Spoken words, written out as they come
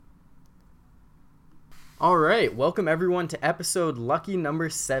All right, welcome everyone to episode lucky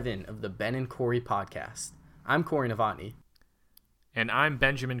number 7 of the Ben and Corey podcast. I'm Corey Novotny. And I'm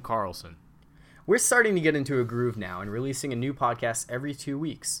Benjamin Carlson. We're starting to get into a groove now and releasing a new podcast every 2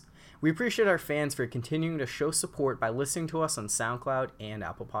 weeks. We appreciate our fans for continuing to show support by listening to us on SoundCloud and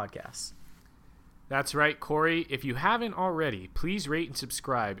Apple Podcasts. That's right, Corey. If you haven't already, please rate and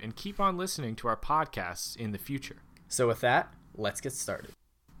subscribe and keep on listening to our podcasts in the future. So with that, let's get started.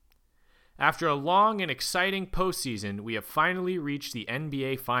 After a long and exciting postseason, we have finally reached the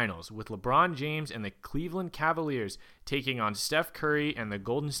NBA Finals, with LeBron James and the Cleveland Cavaliers taking on Steph Curry and the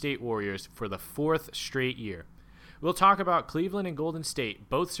Golden State Warriors for the 4th straight year. We'll talk about Cleveland and Golden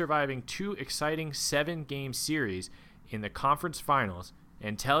State both surviving 2 exciting 7-game series in the conference finals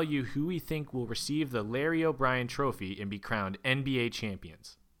and tell you who we think will receive the Larry O'Brien Trophy and be crowned NBA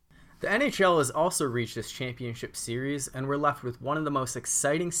champions. The NHL has also reached this championship series, and we're left with one of the most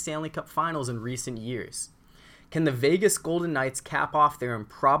exciting Stanley Cup finals in recent years. Can the Vegas Golden Knights cap off their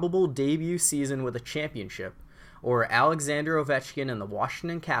improbable debut season with a championship, or Alexander Ovechkin and the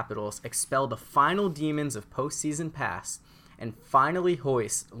Washington Capitals expel the final demons of postseason past and finally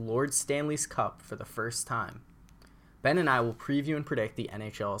hoist Lord Stanley's Cup for the first time? Ben and I will preview and predict the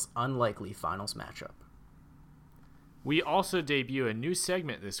NHL's unlikely finals matchup. We also debut a new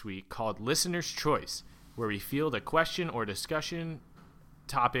segment this week called Listener's Choice, where we field a question or discussion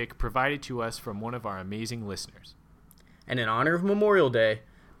topic provided to us from one of our amazing listeners. And in honor of Memorial Day,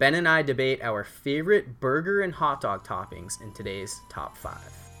 Ben and I debate our favorite burger and hot dog toppings in today's Top 5.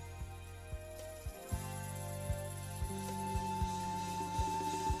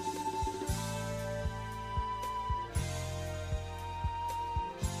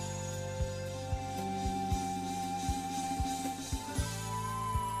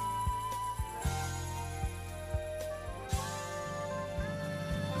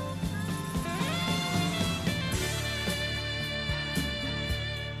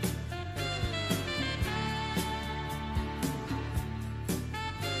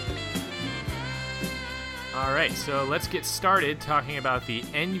 All right, so let's get started talking about the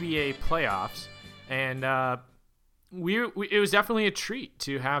NBA playoffs. And it was definitely a treat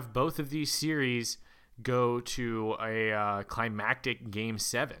to have both of these series go to a climactic Game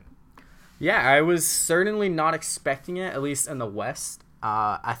 7. Yeah, I was certainly not expecting it, at least in the West.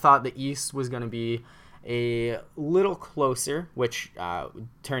 I thought the East was going to be a little closer, which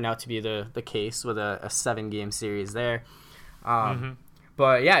turned out to be the case with a 7-game series there.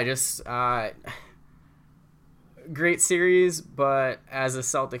 But yeah, just great series, but as a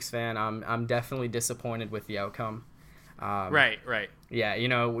Celtics fan, I'm definitely disappointed with the outcome. Right. Yeah,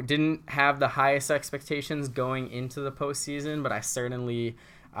 didn't have the highest expectations going into the postseason, but I certainly,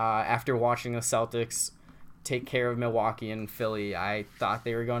 after watching the Celtics take care of Milwaukee and Philly, I thought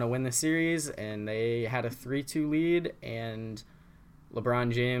they were going to win the series, and they had a 3-2 lead, and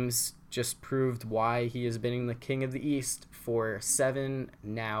LeBron James just proved why he has been the king of the East for 7,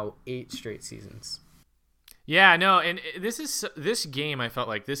 now 8 straight seasons. Yeah, no, and this game, I felt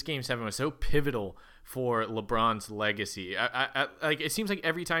like this Game 7 was so pivotal for LeBron's legacy. I like, it seems like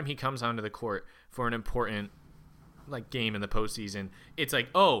every time he comes onto the court for an important game in the postseason, it's like,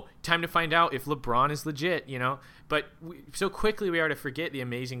 oh, time to find out if LeBron is legit, But so quickly we are to forget the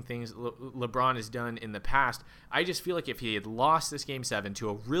amazing things LeBron has done in the past. I just feel like if he had lost this Game 7 to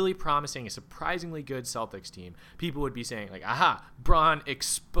a really promising, a surprisingly good Celtics team, people would be saying, like, aha, Bron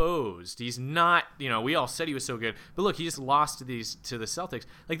exposed. He's not, we all said he was so good, but look, he just lost to the Celtics.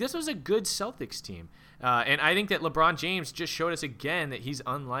 Like, this was a good Celtics team. And I think that LeBron James just showed us again that he's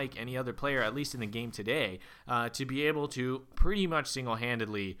unlike any other player, at least in the game today, to be able to pretty much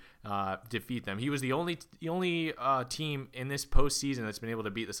single-handedly defeat them. He was the only team in this postseason that's been able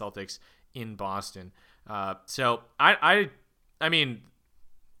to beat the Celtics in Boston. So I mean,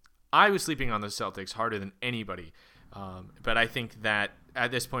 I was sleeping on the Celtics harder than anybody. But I think that at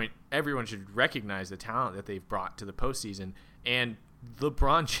this point, everyone should recognize the talent that they've brought to the postseason, and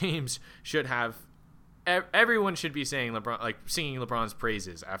LeBron James should have. Everyone should be saying singing LeBron's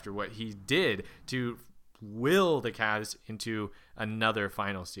praises after what he did to will the Cavs into another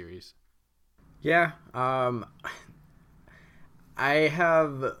final series. Yeah, I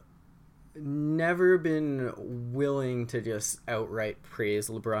have never been willing to just outright praise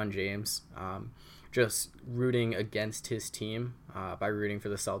LeBron James. Just rooting against his team by rooting for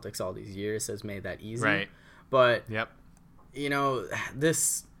the Celtics all these years has made that easy. Right. But yep.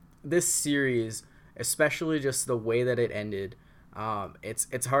 This series, especially just the way that it ended,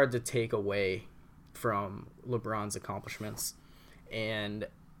 it's hard to take away from LeBron's accomplishments. And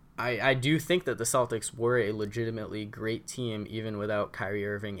I do think that the Celtics were a legitimately great team even without Kyrie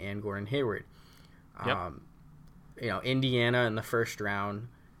Irving and Gordon Hayward. Yep. Indiana in the first round,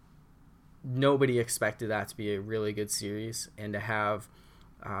 nobody expected that to be a really good series, and to have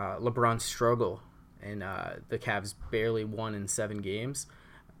LeBron struggle and the Cavs barely won in 7 games,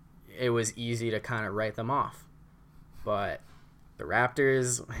 it was easy to kind of write them off. But the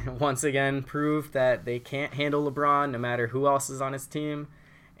Raptors once again proved that they can't handle LeBron no matter who else is on his team.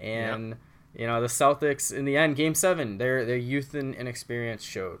 And, the Celtics, in the end, Game 7, their youth and inexperience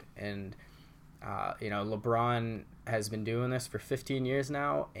showed. And, LeBron has been doing this for 15 years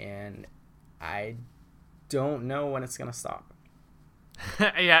now, and I don't know when it's going to stop.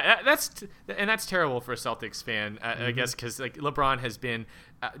 Yeah, that's terrible for a Celtics fan, I guess, because LeBron has been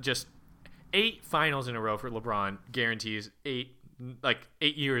just 8 finals in a row for LeBron guarantees 8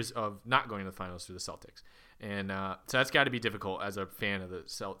 years of not going to the finals for the Celtics, and so that's got to be difficult as a fan of the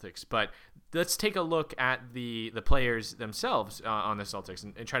Celtics. But let's take a look at the players themselves on the Celtics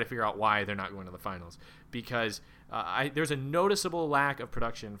and try to figure out why they're not going to the finals, because there's a noticeable lack of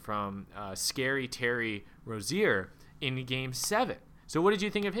production from Scary Terry Rozier in Game 7. So what did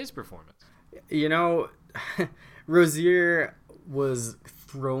you think of his performance? Rozier was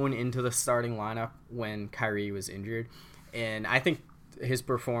thrown into the starting lineup when Kyrie was injured, and I think his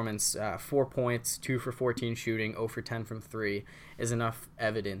performance, 4 points, 2 for 14 shooting, 0 for 10 from 3, is enough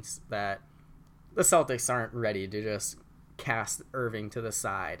evidence that the Celtics aren't ready to just cast Irving to the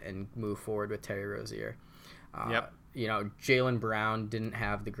side and move forward with Terry Rozier. Jaylen Brown didn't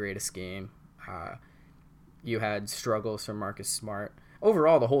have the greatest game. You had struggles from Marcus Smart.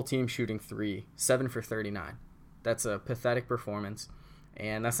 Overall, the whole team shooting 3, 7 for 39. That's a pathetic performance,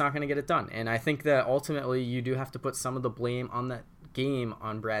 and that's not going to get it done. And I think that ultimately you do have to put some of the blame on that game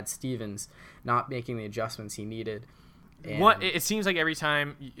on Brad Stevens not making the adjustments he needed. And it seems like every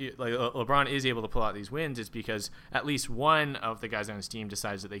time LeBron is able to pull out these wins, it's because at least one of the guys on his team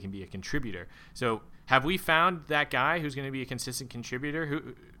decides that they can be a contributor. So have we found that guy who's going to be a consistent contributor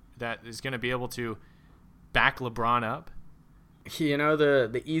who that is going to be able to back LeBron up?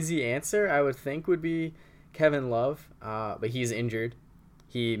 The easy answer I would think would be Kevin Love, but he's injured.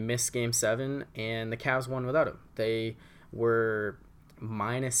 He missed Game 7, and the Cavs won without him. They were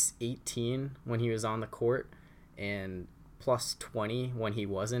minus 18 when he was on the court, and plus 20 when he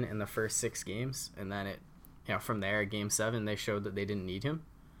wasn't in the first 6 games. And then from there, Game 7, they showed that they didn't need him,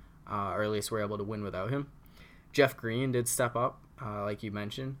 or at least were able to win without him. Jeff Green did step up, like you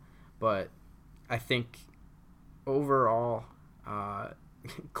mentioned, but I think overall,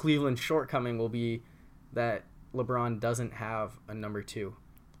 Cleveland's shortcoming will be that LeBron doesn't have a number 2.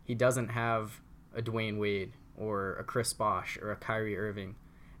 He doesn't have a Dwayne Wade or a Chris Bosh or a Kyrie Irving.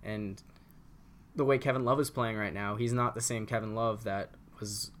 And the way Kevin Love is playing right now, he's not the same Kevin Love that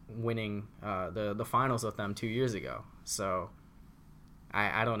was winning the finals with them 2 years ago. So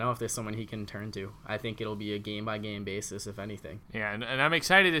I don't know if there's someone he can turn to. I think it'll be a game-by-game basis, if anything. Yeah, and I'm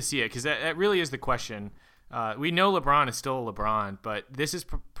excited to see it, because that really is the question. We know LeBron is still LeBron, but this is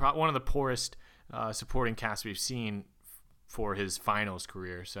one of the poorest supporting cast we've seen for his finals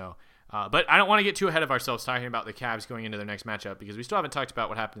career. So, but I don't want to get too ahead of ourselves talking about the Cavs going into their next matchup, because we still haven't talked about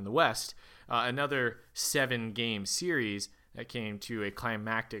what happened in the West. Another 7-game series that came to a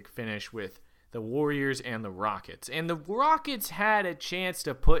climactic finish with the Warriors and the Rockets. And the Rockets had a chance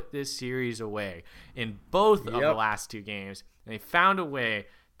to put this series away in both of the last 2 games, and they found a way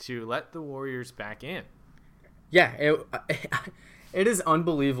to let the Warriors back in. Yeah, it is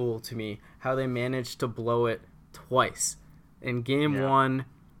unbelievable to me how they managed to blow it twice. In Game 1,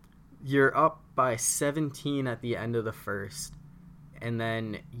 you're up by 17 at the end of the first, and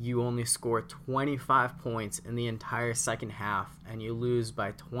then you only score 25 points in the entire second half, and you lose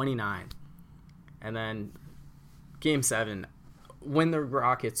by 29. And then Game 7, when the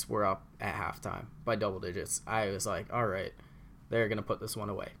Rockets were up at halftime by double digits, I was like, all right, they're going to put this one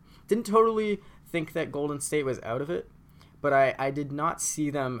away. Didn't totally think that Golden State was out of it, but I did not see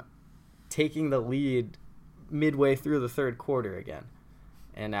them taking the lead midway through the third quarter again.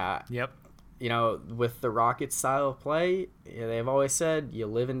 And with the Rockets style of play, they've always said you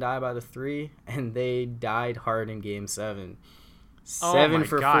live and die by the 3, and they died hard in Game 7. 7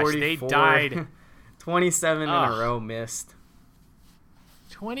 for 44. They died 27 in a row missed.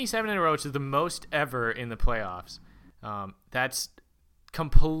 27 in a row, which is the most ever in the playoffs. That's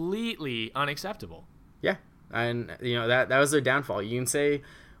completely unacceptable. Yeah, and that was their downfall. You can say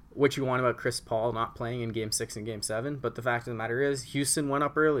what you want about Chris Paul not playing in Game 6 and Game 7, but the fact of the matter is Houston went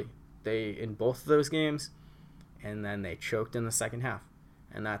up early. They in both of those games, and then they choked in the second half.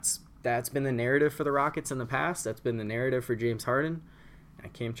 And that's been the narrative for the Rockets in the past. That's been the narrative for James Harden, and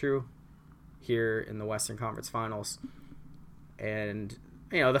it came true here in the Western Conference Finals. And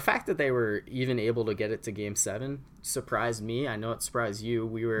the fact that they were even able to get it to Game 7 surprised me. I know it surprised you.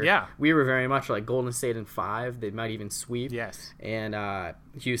 We were very much like Golden State in 5. They might even sweep. Yes. And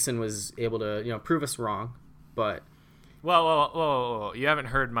Houston was able to prove us wrong, but. Whoa. You haven't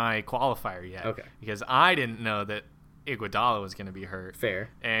heard my qualifier yet. Okay. Because I didn't know that Iguodala was going to be hurt. Fair.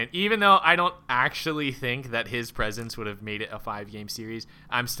 And even though I don't actually think that his presence would have made it a 5-game series,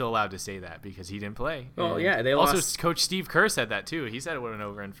 I'm still allowed to say that because he didn't play. Well, and yeah, they also, lost. Coach Steve Kerr said that too. He said it would have been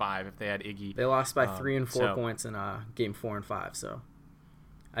over in 5 if they had Iggy. They lost by 3 and 4 points in Game 4 and 5. So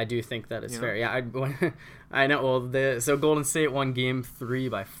I do think that it's fair. Yeah, I know. Well, so Golden State won Game 3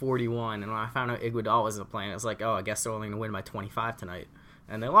 by 41, and when I found out Iguodala wasn't playing, I was like, oh, I guess they're only going to win by 25 tonight,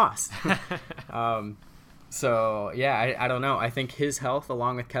 and they lost. So, yeah, I don't know. I think his health,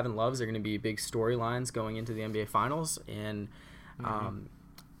 along with Kevin Love's, are going to be big storylines going into the NBA Finals. And,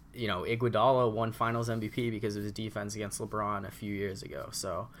 Iguodala won Finals MVP because of his defense against LeBron a few years ago.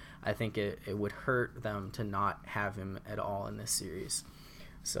 So, I think it would hurt them to not have him at all in this series.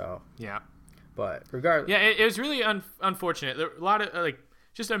 So, yeah. But regardless. Yeah, it was really unfortunate. There, a lot of,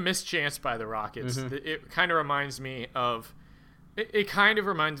 just a missed chance by the Rockets. Mm-hmm. It kind of reminds me of... It kind of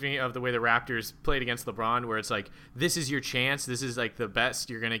reminds me of the way the Raptors played against LeBron, where it's like, this is your chance, this is like the best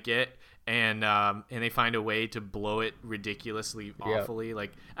you're gonna get, and they find a way to blow it ridiculously awfully.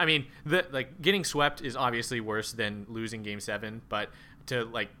 Like, I mean, getting swept is obviously worse than losing Game 7, but to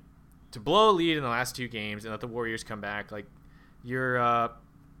blow a lead in the last 2 games and let the Warriors come back, like the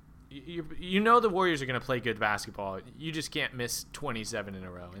Warriors are going to play good basketball. You just can't miss 27 in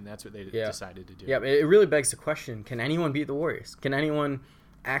a row, and that's what they decided to do. Yeah, it really begs the question, can anyone beat the Warriors? Can anyone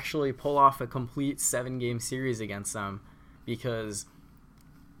actually pull off a complete 7-game series against them? Because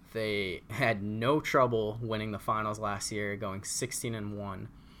they had no trouble winning the finals last year, going 16-1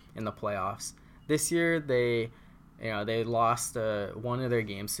 in the playoffs. This year, they lost one of their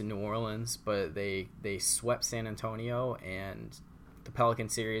games to New Orleans, but they swept San Antonio, and the Pelican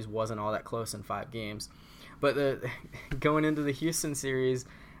series wasn't all that close in 5 games. But going into the Houston series,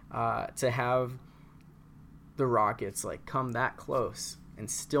 to have the Rockets come that close and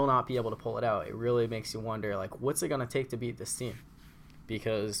still not be able to pull it out, it really makes you wonder, what's it going to take to beat this team?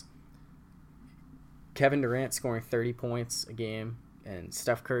 Because Kevin Durant scoring 30 points a game and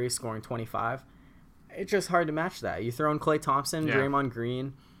Steph Curry scoring 25, it's just hard to match that. You throw in Klay Thompson, Draymond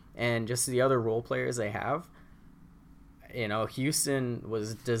Green, and just the other role players they have. Houston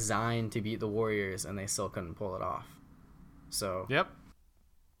was designed to beat the Warriors, and they still couldn't pull it off. So. Yep.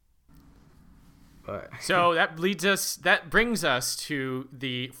 But. So that brings us to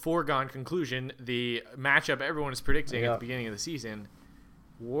the foregone conclusion, the matchup everyone is predicting at the beginning of the season.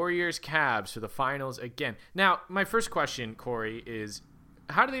 Warriors-Cavs for the finals again. Now, my first question, Corey, is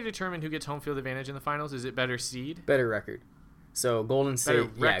how do they determine who gets home field advantage in the finals? Is it better seed? Better record. So Golden State,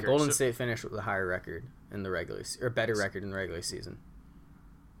 State finished with a higher record in the better record in the regular season.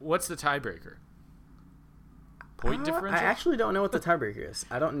 What's the tiebreaker? Point differential? I actually don't know what the tiebreaker is.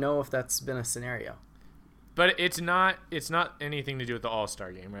 I don't know if that's been a scenario. But it's not anything to do with the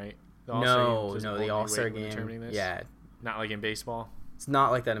All-Star game, right? The All-Star game. Yeah, not like in baseball. It's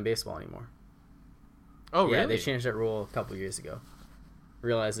not like that in baseball anymore. Oh, really? Yeah, they changed that rule a couple years ago.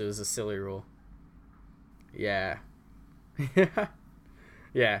 Realized it was a silly rule. Yeah.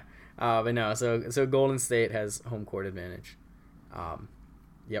 Yeah. But no, so Golden State has home court advantage.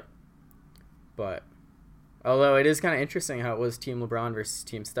 Yep. But although it is kind of interesting how it was Team LeBron versus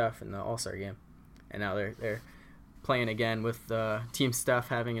Team Steph in the All-Star game, and now they're playing again with Team Steph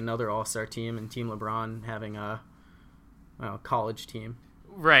having another All-Star team and Team LeBron having a college team.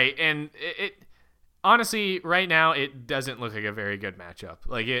 Right, and it honestly right now it doesn't look like a very good matchup.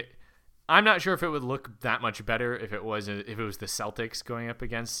 I'm not sure if it would look that much better if it was the Celtics going up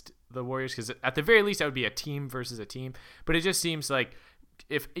against the Warriors, because at the very least that would be a team versus a team. But it just seems like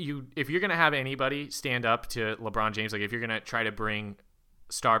if you're gonna have anybody stand up to LeBron James, if you're gonna try to bring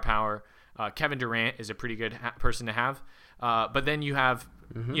star power, Kevin Durant is a pretty good person to have. But then you have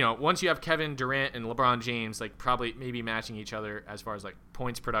once you have Kevin Durant and LeBron James probably maybe matching each other as far as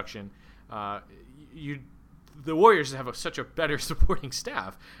points production, the Warriors have such a better supporting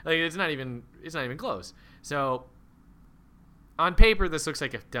staff. It's not even close. So on paper, this looks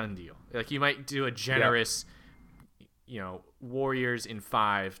like a done deal. You might do a generous, Warriors in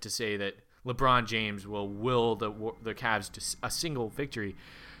 5 to say that LeBron James will will the Cavs to a single victory,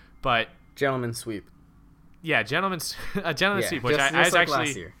 but gentleman's sweep. Yeah, gentleman's sweep, which just I was like actually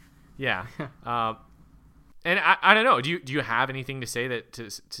last year. Yeah. And I don't know. Do you have anything to say to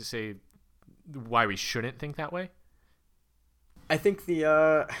say why we shouldn't think that way? I think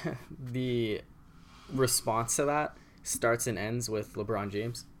the response to that starts and ends with LeBron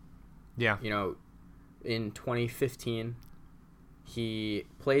James. Yeah. You know, in 2015, he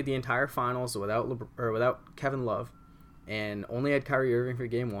played the entire finals without Kevin Love, and only had Kyrie Irving for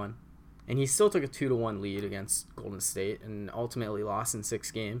Game 1, and he still took a 2-1 lead against Golden State, and ultimately lost in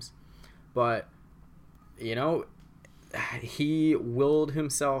 6 games. But you know, he willed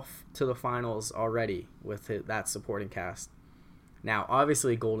himself to the finals already with that supporting cast. Now,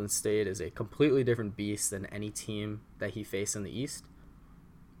 obviously, Golden State is a completely different beast than any team that he faced in the East.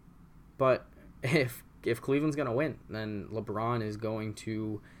 But if Cleveland's going to win, then LeBron is going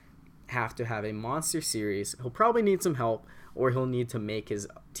to have a monster series. He'll probably need some help, or he'll need to make his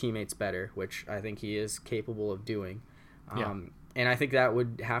teammates better, which I think he is capable of doing. And I think that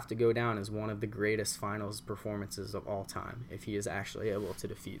would have to go down as one of the greatest finals performances of all time if he is actually able to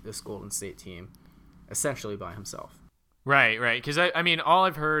defeat this Golden State team essentially by himself. Right. Because, I mean, all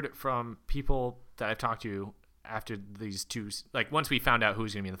I've heard from people that I've talked to after these two, like once we found out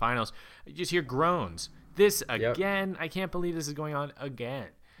who's going to be in the finals, you just hear groans. This again, I can't believe this is going on again.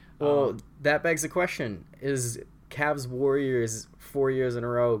 Well, that begs the question, is Cavs Warriors 4 years in a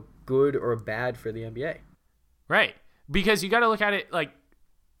row good or bad for the NBA? Right. Because you got to look at it like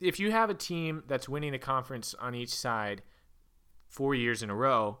if you have a team that's winning the conference on each side 4 years in a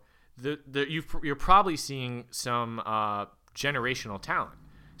row, you're probably seeing some generational talent.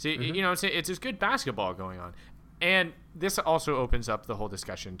 So, you know, it's just good basketball going on. And this also opens up the whole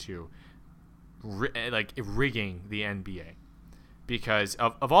discussion to rigging the NBA. Because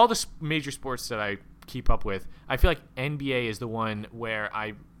of all the major sports that I keep up with, I feel like NBA is the one where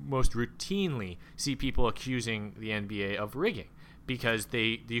I most routinely see people accusing the NBA of rigging because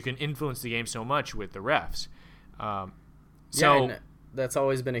you can influence the game so much with the refs. And that's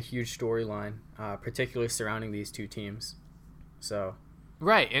always been a huge storyline, particularly surrounding these two teams. So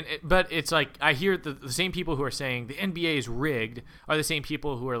right, but it's like I hear the same people who are saying the NBA is rigged are the same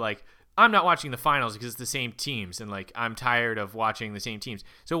people who are like, I'm not watching the finals because it's the same teams, and like I'm tired of watching the same teams.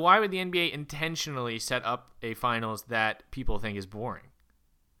 So why would the NBA intentionally set up a finals that people think is boring?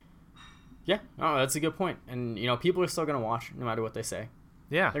 Yeah, that's a good point. And you know, people are still gonna watch no matter what they say.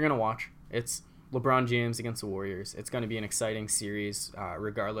 Yeah, they're gonna watch. It's LeBron James against the Warriors. It's gonna be an exciting series,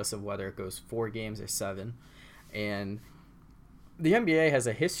 regardless of whether it goes 4 games or 7. And the NBA has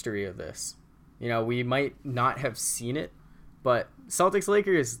a history of this. You know, we might not have seen it, but Celtics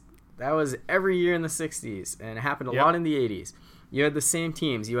Lakers, that was every year in the 60s, and it happened a lot in the 80s. You had the same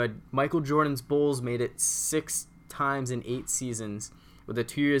teams. You had Michael Jordan's Bulls made it 6 times in 8 seasons, with the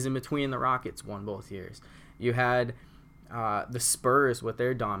 2 years in between. The Rockets won both years. You had the Spurs with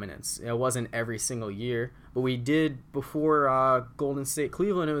their dominance. It wasn't every single year, but we did before Golden State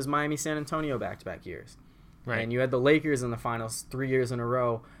Cleveland. It was Miami San Antonio back-to-back years. Right. And you had the Lakers in the finals 3 years in a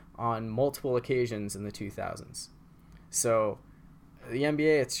row on multiple occasions in the 2000s. So the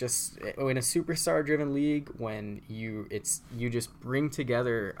NBA, it's just in a superstar-driven league when you just bring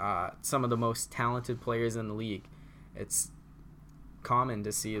together some of the most talented players in the league. It's common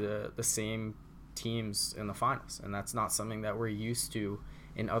to see the same teams in the finals, and that's not something that we're used to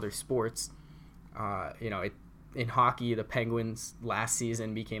in other sports. In hockey, the Penguins last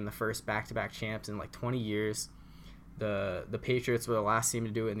season became the first back-to-back champs in like 20 years. The Patriots were the last team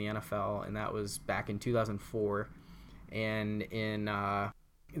to do it in the NFL, and that was back in 2004. And in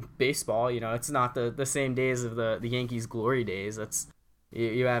baseball, you know, it's not the same days of the Yankees' glory days.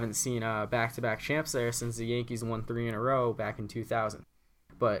 You haven't seen back-to-back champs there since the Yankees won 3 in a row back in 2000.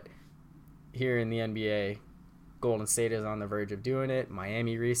 But here in the NBA, Golden State is on the verge of doing it.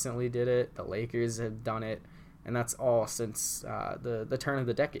 Miami recently did it. The Lakers have done it. And that's all since the turn of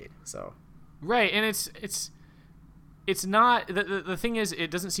the decade. So right, and it's not the thing is, it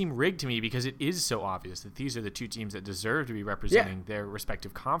doesn't seem rigged to me because it is so obvious that these are the two teams that deserve to be representing their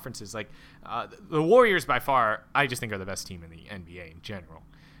respective conferences. Like the Warriors, by far, I just think are the best team in the NBA in general.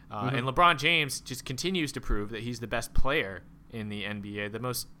 And LeBron James just continues to prove that he's the best player in the NBA. The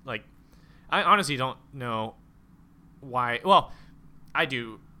most, like, I honestly don't know why. Well, I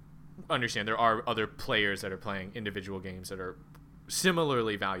do understand there are other players that are playing individual games that are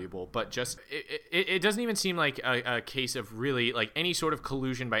similarly valuable, but just it doesn't even seem like a case of really like any sort of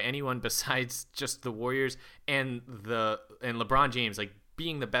collusion by anyone besides just the Warriors and LeBron James like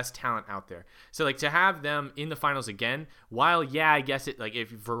being the best talent out there. So like to have them in the finals again, while I guess it, like if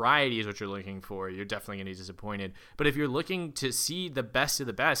variety is what you're looking for, you're definitely gonna be disappointed. But if you're looking to see the best of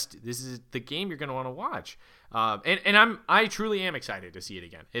the best, this is the game you're gonna want to watch. And I truly am excited to see it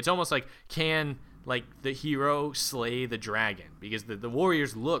again. It's almost like, can like the hero slay the dragon? Because the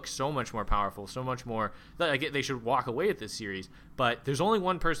Warriors look so much more powerful, so much more like they should walk away with this series. But there's only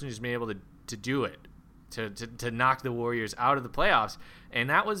one person who's been able to do it to knock the Warriors out of the playoffs, and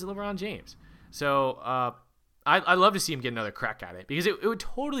that was LeBron James. So I'd love to see him get another crack at it, because it would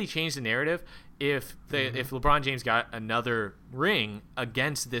totally change the narrative if LeBron James got another ring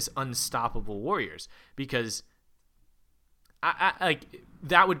against this unstoppable Warriors, because I like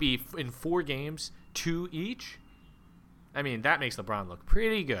that would be in 4 games, 2 each. I mean, that makes LeBron look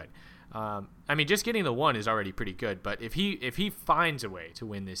pretty good. I mean, just getting the 1 is already pretty good, but if he finds a way to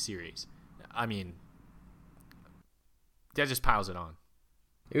win this series, I mean, that just piles it on.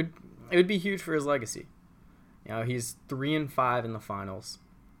 It would be huge for his legacy. You know, he's 3-5 in the finals.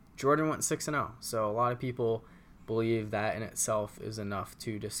 Jordan went 6-0, so a lot of people believe that in itself is enough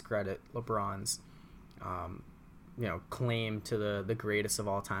to discredit LeBron's, claim to the greatest of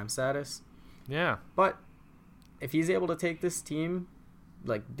all time status. Yeah, but if he's able to take this team,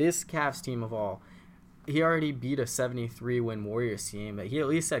 like this Cavs team of all, he already beat a 73-win Warriors team, but he at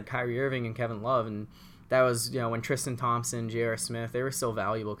least had Kyrie Irving and Kevin Love, and that was, when Tristan Thompson, J.R. Smith, they were still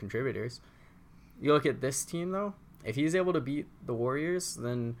valuable contributors. You look at this team, though, if he's able to beat the Warriors,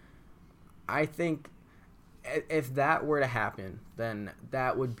 then I think if that were to happen, then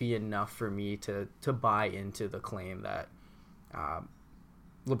that would be enough for me to buy into the claim that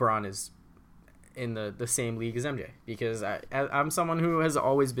LeBron is in the same league as MJ, because I'm someone who has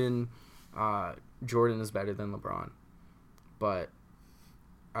always been Jordan is better than LeBron, but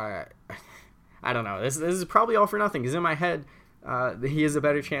I don't know. This is probably all for nothing, because in my head, he has a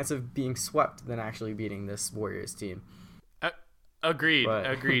better chance of being swept than actually beating this Warriors team. Agreed,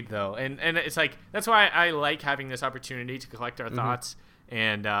 though, and it's like that's why I like having this opportunity to collect our thoughts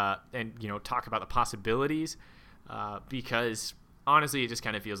and talk about the possibilities, because honestly, it just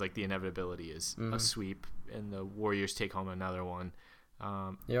kind of feels like the inevitability is a sweep and the Warriors take home another one.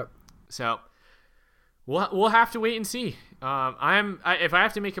 Yep. So we'll have to wait and see. If I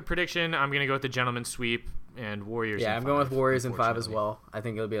have to make a prediction, I'm gonna go with the gentleman's sweep and Warriors. Yeah, I'm going with Warriors in 5 as well. I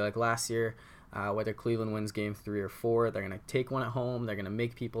think it'll be like last year. Whether Cleveland wins game 3 or 4, they're going to take one at home. They're going to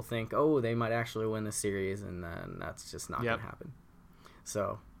make people think, oh, they might actually win the series, and then that's just not going to happen.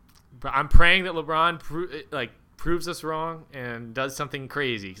 So, but I'm praying that LeBron proves us wrong and does something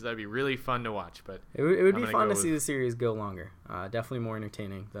crazy, because that'd be really fun to watch. But it would be fun to see the series go longer. Definitely more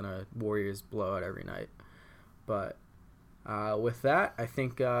entertaining than a Warriors blowout every night. But with that, I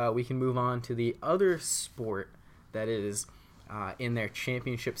think we can move on to the other sport that is in their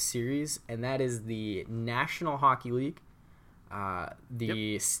championship series, and that is the National Hockey League.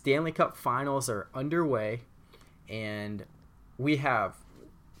 The Stanley Cup Finals are underway, and we have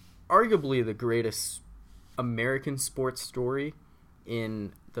arguably the greatest American sports story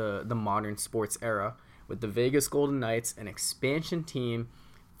in the modern sports era, with the Vegas Golden Knights, an expansion team,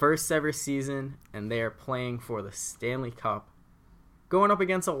 first ever season, and they are playing for the Stanley Cup, going up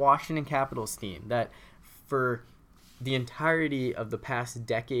against a Washington Capitals team that for the entirety of the past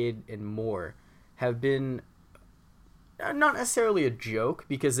decade and more have been not necessarily a joke,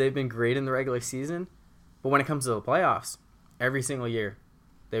 because they've been great in the regular season, but when it comes to the playoffs, every single year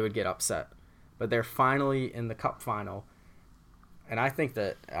they would get upset. But they're finally in the Cup final, and I think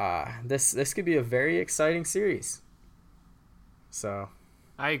that this could be a very exciting series. So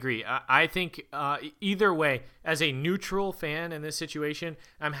I agree. I think either way, as a neutral fan in this situation,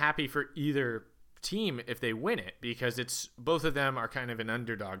 I'm happy for either team if they win it, because it's both of them are kind of an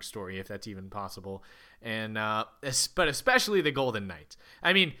underdog story, if that's even possible, and but especially the Golden Knights.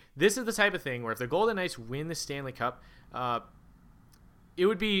 I mean, this is the type of thing where if the Golden Knights win the Stanley Cup, it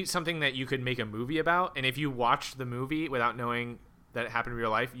would be something that you could make a movie about, and if you watched the movie without knowing that it happened in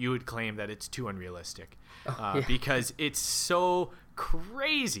real life, you would claim that it's too unrealistic, because it's so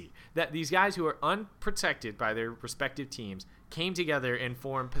crazy that these guys who are unprotected by their respective teams came together and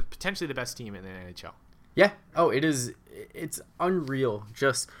formed potentially the best team in the NHL. Yeah. Oh, it's unreal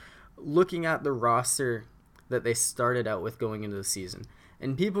just looking at the roster that they started out with going into the season.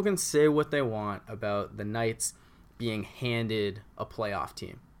 And people can say what they want about the Knights being handed a playoff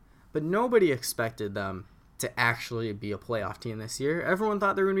team, but nobody expected them to actually be a playoff team this year. Everyone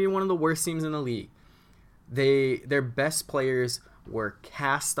thought they were going to be one of the worst teams in the league. Their best players were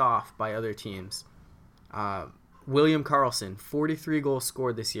cast off by other teams. William Karlsson, 43 goals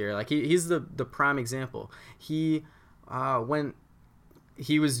scored this year. Like he's the prime example. He when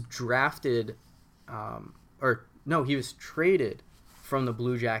he was drafted, he was traded from the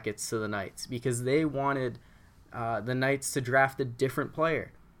Blue Jackets to the Knights because they wanted the Knights to draft a different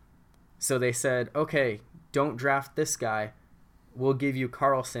player. So they said, okay, don't draft this guy. We'll give you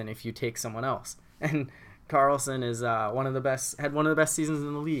Karlsson if you take someone else. And Karlsson is had one of the best seasons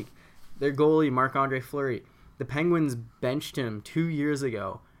in the league. Their goalie, Marc-Andre Fleury, the Penguins benched him 2 years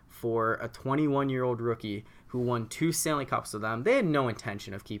ago for a 21-year-old rookie who won 2 Stanley Cups with them. They had no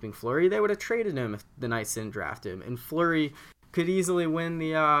intention of keeping Fleury. They would have traded him if the Knights didn't draft him. And Fleury could easily win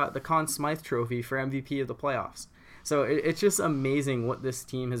the Conn Smythe Trophy for MVP of the playoffs. So it's just amazing what this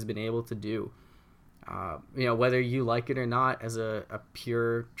team has been able to do. Whether you like it or not, as a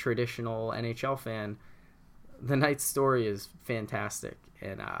pure traditional NHL fan, the Knights story is fantastic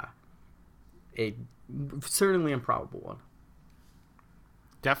and a certainly improbable one.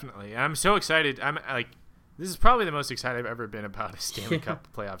 Definitely. I'm so excited. This is probably the most excited I've ever been about a Stanley Cup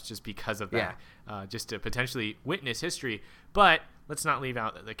playoffs just because of that. Just to potentially witness history. But let's not leave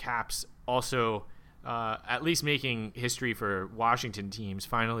out that the Caps also at least making history for Washington teams,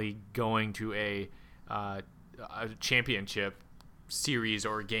 finally going to a championship series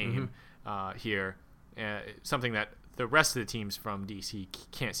or game here. Something that the rest of the teams from DC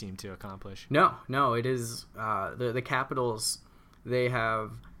can't seem to accomplish. No, it is the Capitals. They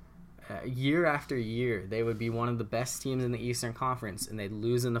have year after year, they would be one of the best teams in the Eastern Conference, and they'd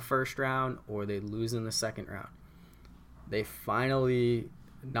lose in the first round or they'd lose in the second round. They finally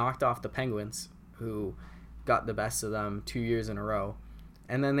knocked off the Penguins, who got the best of them 2 years in a row,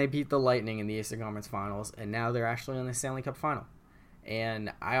 and then they beat the Lightning in the Eastern Conference Finals, and now they're actually in the Stanley Cup Final.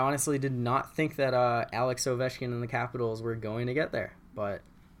 And I honestly did not think that Alex Ovechkin and the Capitals were going to get there, but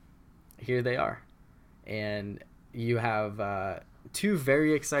here they are. And you have 2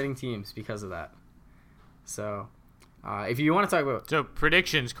 very exciting teams because of that. So, if you want to talk about... So,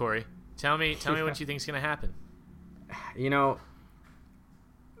 predictions, Corey. Tell me what you think is going to happen. The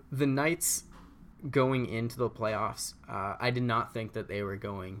Knights going into the playoffs, I did not think that they were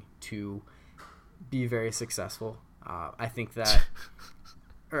going to be very successful. I think that,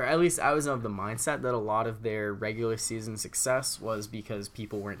 or at least I was of the mindset that a lot of their regular season success was because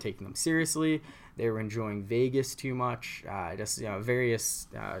people weren't taking them seriously. They were enjoying Vegas too much. Various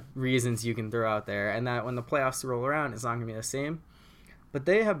reasons you can throw out there, and that when the playoffs roll around, it's not going to be the same. But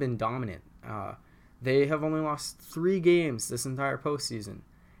they have been dominant. They have only lost 3 games this entire postseason,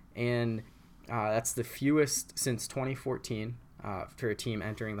 and that's the fewest since 2014 for a team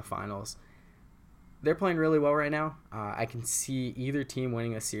entering the finals. They're playing really well right now. I can see either team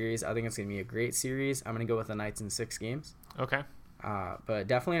winning a series. I think it's going to be a great series. I'm going to go with the Knights in 6 games. Okay. But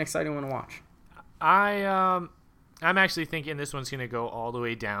definitely an exciting one to watch. I'm actually thinking this one's going to go all the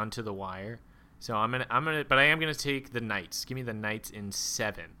way down to the wire. So I am going to take the Knights. Give me the Knights in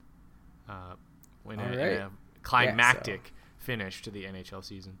 7. In a climactic finish to the NHL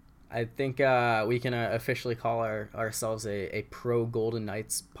season. I think we can officially call ourselves a pro Golden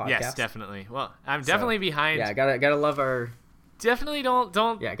Knights podcast. Yes, definitely. Well, I'm definitely behind. Yeah, gotta love our. Definitely don't.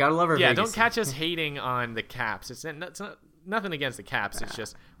 Yeah, gotta love our. Yeah, Vegas don't catch us hating on the Caps. It's not nothing against the Caps. It's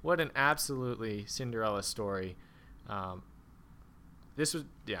just what an absolutely Cinderella story. This was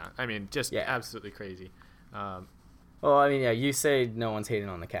absolutely crazy. Well, I mean, you say no one's hating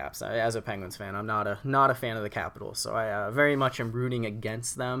on the Caps. As a Penguins fan, I'm not a fan of the Capitals, so I very much am rooting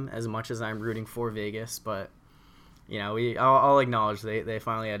against them as much as I'm rooting for Vegas. But I'll acknowledge they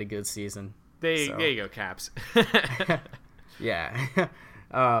finally had a good season. There you go, Caps. Yeah, with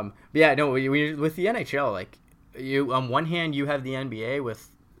the NHL, like you on one hand you have the NBA with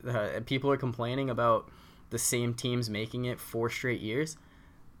people are complaining about the same teams making it 4 straight years.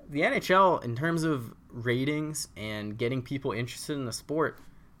 The NHL, in terms of ratings and getting people interested in the sport,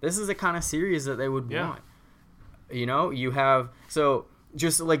 this is the kind of series that they would want. You have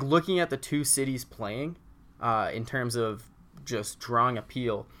just like looking at the 2 cities playing in terms of just drawing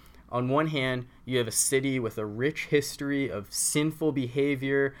appeal. On one hand, you have a city with a rich history of sinful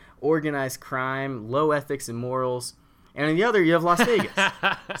behavior, organized crime, low ethics and morals, and on the other, you have Las Vegas.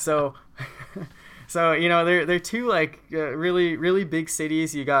 So they're 2 like really really big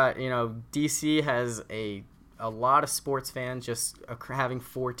cities. You got DC has a lot of sports fans, just having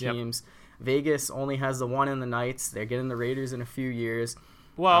 4 teams. Yep. Vegas only has the one in the Knights. They're getting the Raiders in a few years.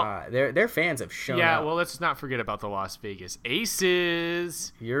 Well, their fans have shown. Yeah, up. Well, let's not forget about the Las Vegas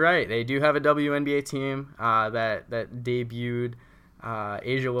Aces. You're right. They do have a WNBA team that debuted.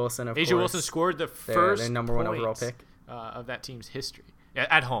 Asia Wilson, of course. Asia Wilson scored the first their number 1 overall pick of that team's history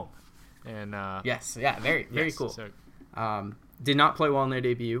at home. And yes, yeah, very cool. So, did not play well in their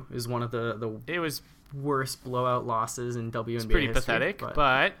debut. It was one of the worst blowout losses in WNBA It's pretty history, pathetic,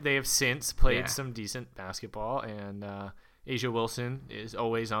 but they have since played some decent basketball, and Asia Wilson is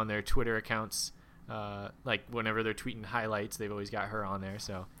always on their Twitter accounts. Like whenever they're tweeting highlights, they've always got her on there.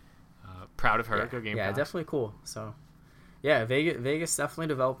 So proud of her. Yeah, Go Gamecocks. Yeah, definitely cool. So yeah, Vegas definitely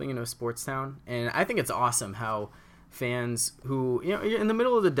developing into a sports town, and I think it's awesome how fans who in the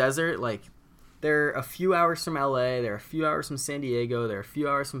middle of the desert, like they're a few hours from LA, they're a few hours from San Diego, they're a few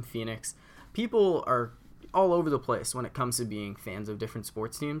hours from Phoenix. People are all over the place when it comes to being fans of different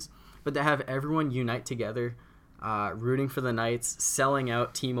sports teams, but to have everyone unite together, rooting for the Knights, selling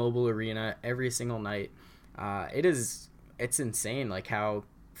out T-Mobile Arena every single night, it's insane like how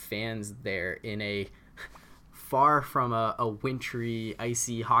fans there in a far from a wintry,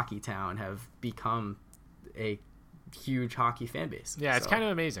 icy hockey town have become a huge hockey fan base. Yeah, it's kind of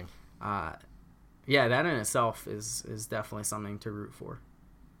amazing. Yeah, that in itself is definitely something to root for.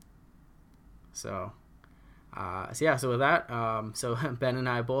 So with that, so Ben and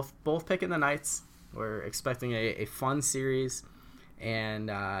I both picking the Knights. We're expecting a fun series, and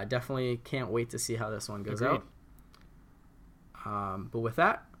definitely can't wait to see how this one goes Agreed. out. But with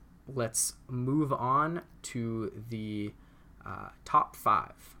that, let's move on to the top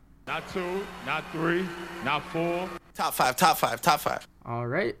 5. Not 2, not 3, not 4. Top five. All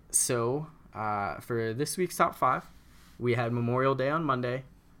right, so for this week's top 5, we had Memorial Day on Monday,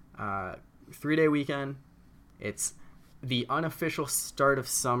 3-day weekend. It's the unofficial start of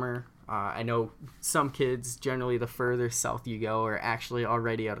summer. I know some kids, generally the further south you go, are actually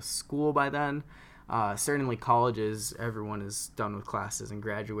already out of school by then. Certainly colleges, everyone is done with classes and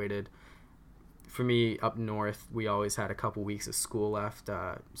graduated. For me, up north, we always had a couple weeks of school left,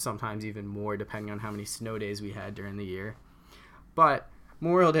 sometimes even more, depending on how many snow days we had during the year. But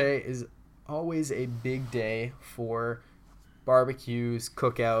Memorial Day is always a big day for barbecues,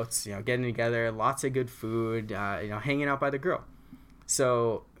 cookouts, getting together, lots of good food, hanging out by the grill.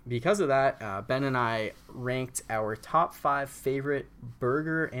 So because of that, Ben and I ranked our top 5 favorite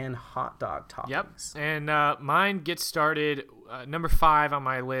burger and hot dog toppings. Yep, and mine gets started number 5 on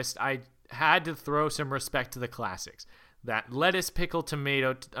my list. I had to throw some respect to the classics. That lettuce, pickle,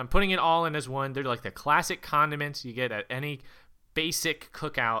 tomato, I'm putting it all in as one. They're like the classic condiments you get at any basic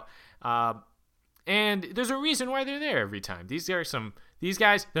cookout. And there's a reason why they're there every time. These guys,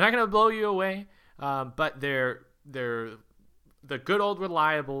 they're not going to blow you away, but they're the good old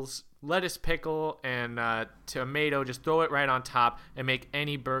reliables. Lettuce, pickle, and tomato. Just throw it right on top and make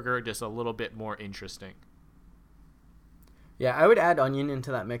any burger just a little bit more interesting. Yeah, I would add onion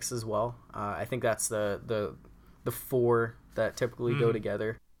into that mix as well. I think that's the 4 that typically go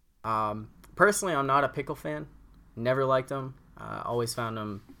together. Personally, I'm not a pickle fan. Never liked them. Always found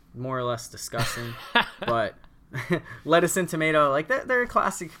them more or less disgusting. But lettuce and tomato, like they're a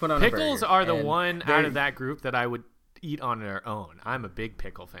classic put on Pickles a burger. are the one out of that group that I would eat on their own. I'm a big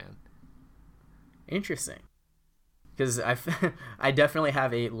pickle fan. Interesting. Because I definitely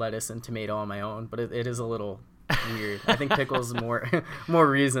have a lettuce and tomato on my own, but it is a little weird. I think pickles more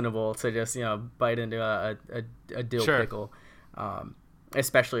reasonable to just bite into a dill pickle,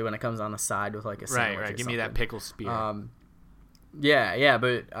 especially when it comes on the side with like a sandwich. Right. Give something. me that pickle spear. Yeah,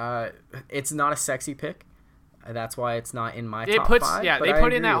 but it's not a sexy pick. That's why it's not in my top 5. Yeah, they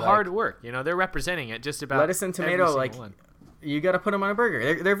put in that hard work. They're representing it just about lettuce and tomato. Like one. You got to put them on a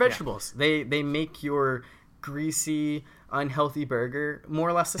burger. They're vegetables. Yeah. They make your greasy, unhealthy burger more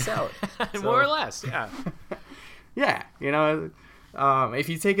or less a salad. More or less, yeah. Yeah, if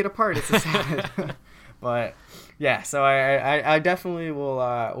you take it apart, it's a salad. But yeah, so I definitely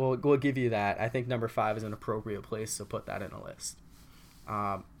will give you that. I think number 5 is an appropriate place to put that in a list.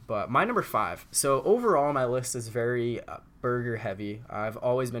 But my number 5. So overall, my list is very burger heavy. I've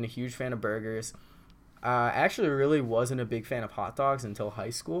always been a huge fan of burgers. I actually really wasn't a big fan of hot dogs until high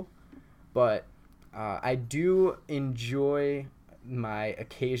school, but I do enjoy my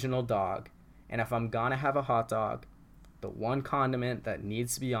occasional dog. And if I'm gonna have a hot dog, the one condiment that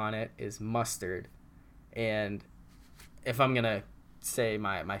needs to be on it is mustard. And if I'm gonna say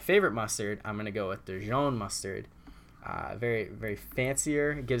my favorite mustard, I'm gonna go with Dijon mustard. Very, very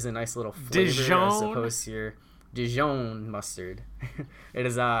fancier. It gives a nice little flavor as opposed to your Dijon mustard. It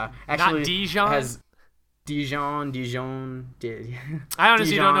is actually not Dijon. Has Dijon. I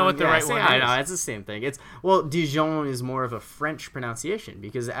honestly don't know what the right one is. I know it's the same thing. Dijon is more of a French pronunciation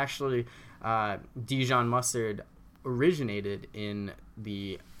because actually Dijon mustard originated in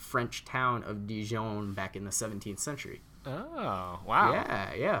the French town of Dijon back in the 17th century. Oh, wow.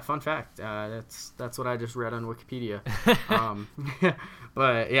 Yeah, fun fact. That's what I just read on Wikipedia.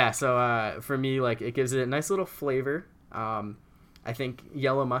 But yeah, so for me, like, it gives it a nice little flavor. I think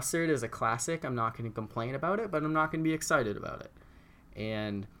yellow mustard is a classic. I'm not going to complain about it, but I'm not going to be excited about it.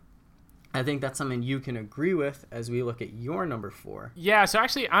 And I think that's something you can agree with as we look at your number 4. Yeah, so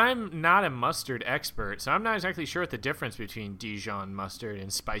actually I'm not a mustard expert, so I'm not exactly sure what the difference between Dijon mustard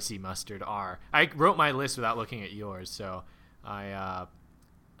and spicy mustard are. I wrote my list without looking at yours, so I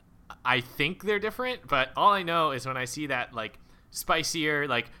think they're different, but all I know is when I see that like spicier,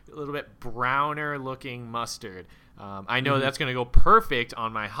 like a little bit browner looking mustard. I know that's going to go perfect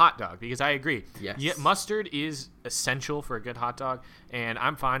on my hot dog because I agree. Yes. Yeah, mustard is essential for a good hot dog, and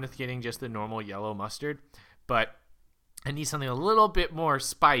I'm fine with getting just the normal yellow mustard, but I need something a little bit more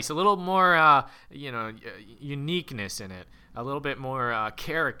spice, a little more, uniqueness in it, a little bit more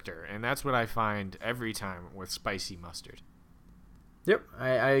character, and that's what I find every time with spicy mustard. Yep, I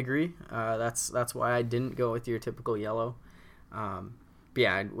agree. That's why I didn't go with your typical yellow. But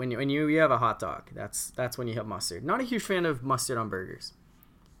yeah, when you have a hot dog, that's when you have mustard. Not a huge fan of mustard on burgers.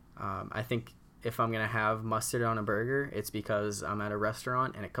 I think if I'm gonna have mustard on a burger, it's because I'm at a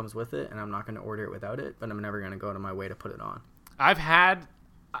restaurant and it comes with it, and I'm not gonna order it without it. But I'm never gonna go out of my way to put it on. I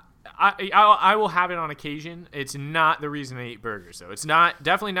will have it on occasion. It's not the reason I eat burgers, though. It's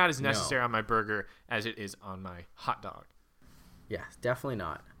definitely not as necessary on my burger as it is on my hot dog. Yeah, definitely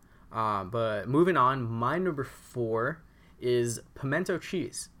not. But moving on, my number 4 is pimento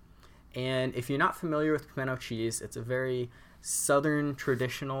cheese. And if you're not familiar with pimento cheese, it's a very southern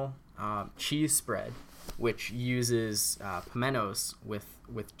traditional cheese spread, which uses pimentos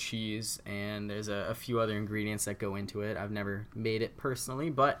with cheese, and there's a few other ingredients that go into it. I've never made it personally,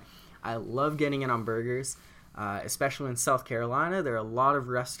 but I love getting it on burgers, especially in South Carolina. There are a lot of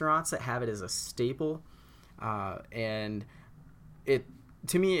restaurants that have it as a staple, and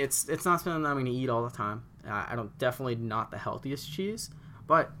to me, it's not something that I'm going to eat all the time. Definitely not the healthiest cheese,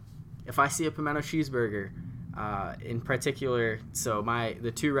 but if I see a pimento cheeseburger, in particular, so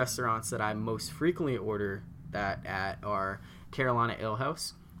the 2 restaurants that I most frequently order that at are Carolina Ale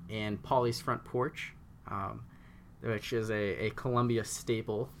House and Polly's Front Porch, which is a Columbia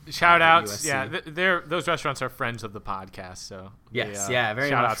staple. Shout outs, yeah, those restaurants are friends of the podcast, so yes,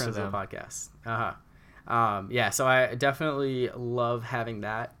 very much friends of the podcast. So I definitely love having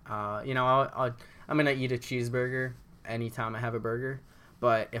that. I'm gonna eat a cheeseburger anytime I have a burger,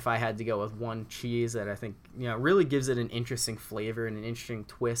 but if I had to go with one cheese that I think really gives it an interesting flavor and an interesting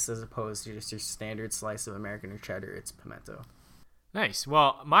twist as opposed to just your standard slice of American or cheddar, it's pimento. Nice.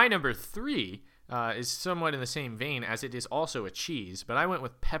 Well, my number 3 is somewhat in the same vein, as it is also a cheese, but I went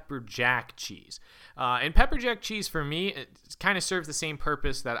with pepper jack cheese. And pepper jack cheese for me, it kind of serves the same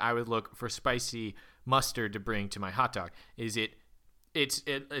purpose that I would look for spicy mustard to bring to my hot dog.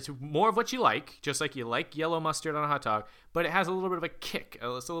 It's more of what you like, just like you like yellow mustard on a hot dog, but it has a little bit of a kick.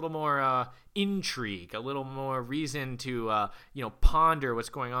 It's a little more intrigue, a little more reason to ponder what's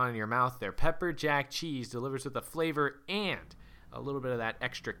going on in your mouth there. Pepper jack cheese delivers with the flavor and a little bit of that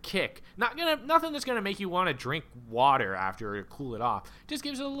extra kick. Nothing that's gonna make you want to drink water after or cool it off. Just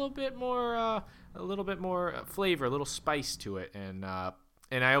gives it a little bit more flavor, a little spice to it, and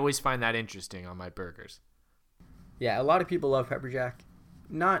I always find that interesting on my burgers. Yeah, a lot of people love pepper jack.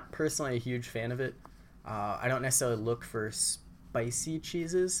 Not personally a huge fan of it. I don't necessarily look for spicy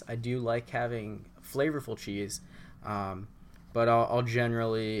cheeses. I do like having flavorful cheese, but I'll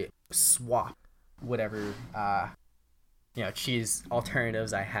generally swap whatever cheese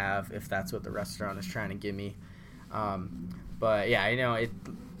alternatives I have if that's what the restaurant is trying to give me. But yeah,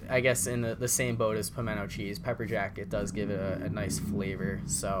 I guess in the same boat as pimento cheese, pepper jack, it does give it a nice flavor.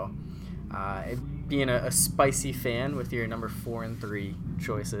 So being a spicy fan with your number 4 and 3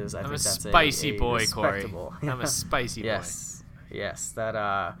 choices, I think that's spicy boy, Corey. I'm a spicy boy. Yes,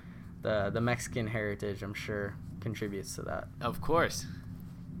 that the Mexican heritage, I'm sure, contributes to that. Of course.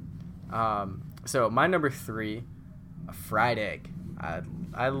 So my number 3, a fried egg.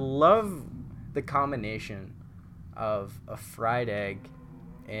 I love the combination of a fried egg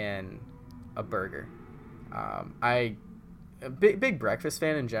and a burger. A big breakfast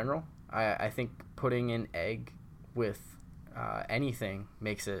fan in general. I think putting an egg with anything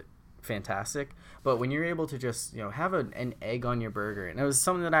makes it fantastic. But when you're able to just have an egg on your burger, and it was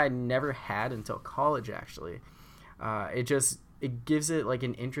something that I never had until college actually, it gives it like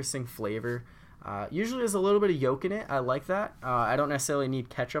an interesting flavor. Usually there's a little bit of yolk in it. I like that. I don't necessarily need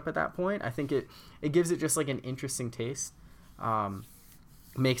ketchup at that point. I think it gives it just like an interesting taste.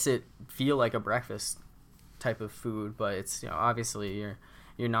 Makes it feel like a breakfast type of food, but it's obviously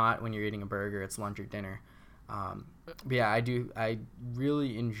you're not when you're eating a burger. It's lunch or dinner. But yeah, I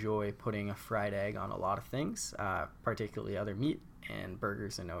really enjoy putting a fried egg on a lot of things, particularly other meat, and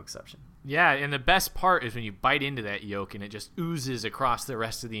burgers are no exception. Yeah, and the best part is when you bite into that yolk and it just oozes across the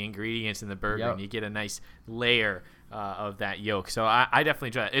rest of the ingredients in the burger, and you get a nice layer of that yolk. So I definitely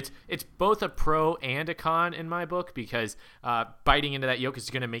enjoy it. It's both a pro and a con in my book, because biting into that yolk is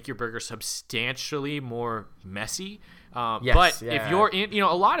going to make your burger substantially more messy. But if you're in,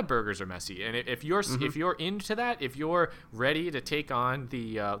 a lot of burgers are messy, and if you're into that, if you're ready to take on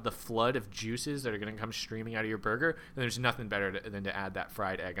the flood of juices that are going to come streaming out of your burger, then there's nothing better than to add that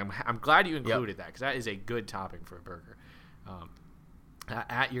fried egg. I'm glad you included that, because that is a good topping for a burger.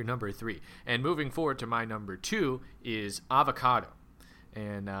 At your number 3, and moving forward to my number 2 is avocado.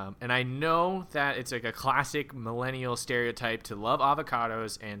 And I know that it's like a classic millennial stereotype to love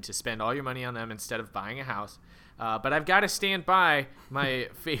avocados and to spend all your money on them instead of buying a house. But I've got to stand by my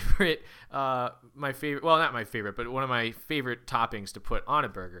favorite, well, not my favorite, but one of my favorite toppings to put on a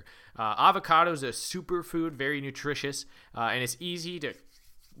burger. Avocado is a superfood, very nutritious, and it's easy to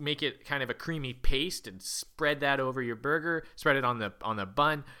make it kind of a creamy paste and spread that over your burger, spread it on the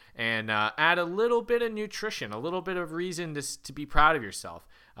bun, and add a little bit of nutrition, a little bit of reason to be proud of yourself,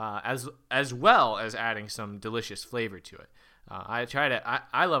 as well as adding some delicious flavor to it. I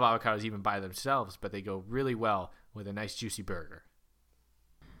love avocados even by themselves, but they go really well with a nice juicy burger.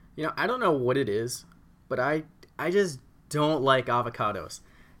 I don't know what it is, but I just don't like avocados.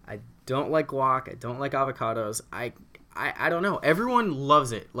 I don't like guac. I don't like avocados. I don't know. Everyone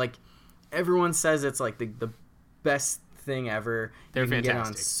loves it. Like, everyone says it's like the best thing ever. They're fantastic. Get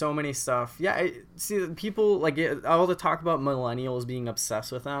on so many stuff. Yeah, see, people like all the talk about millennials being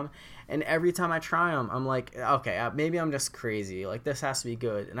obsessed with them, and every time I try them, I'm like, okay, maybe I'm just crazy. Like, this has to be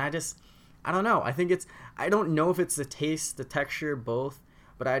good, and I don't know. I don't know if it's the taste, the texture, both,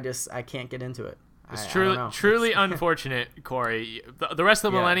 but I can't get into it. It's truly unfortunate, Corey. The rest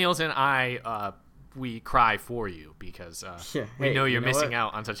of the millennials and I, we cry for you, because we know you're missing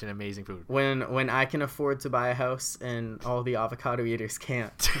out on such an amazing food. When I can afford to buy a house and all the avocado eaters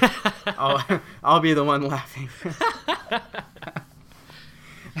can't, I'll be the one laughing.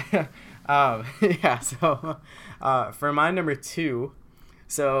 So for my number 2,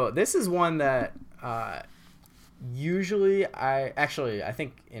 so this is one that usually I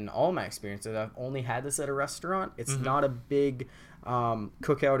think in all my experiences I've only had this at a restaurant. It's not a big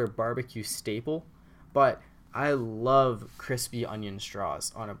cookout or barbecue staple, but I love crispy onion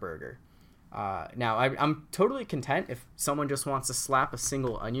straws on a burger. Now I'm totally content if someone just wants to slap a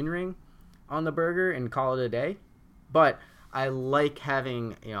single onion ring on the burger and call it a day, but I like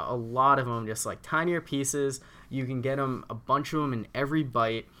having a lot of them, just like tinier pieces. You can get them, a bunch of them in every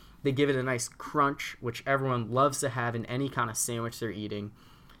bite. They give it a nice crunch, which everyone loves to have in any kind of sandwich they're eating.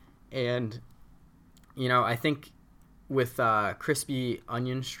 And I think with crispy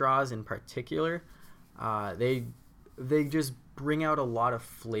onion straws in particular, they just bring out a lot of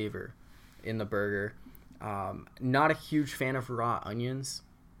flavor in the burger. Not a huge fan of raw onions,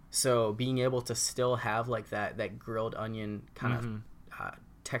 so being able to still have like that grilled onion kind of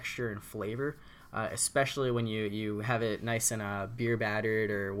texture and flavor, especially when you have it nice and beer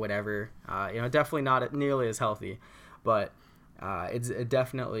battered or whatever, definitely not nearly as healthy, but it's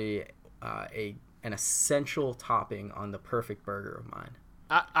definitely an essential topping on the perfect burger of mine.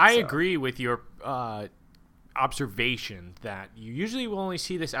 I agree with your observation that you usually will only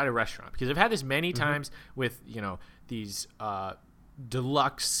see this at a restaurant, because I've had this many times with these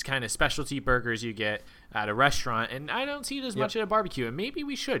deluxe kind of specialty burgers you get at a restaurant, and I don't see it as much at a barbecue, and maybe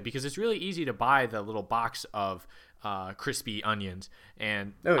we should, because it's really easy to buy the little box of crispy onions,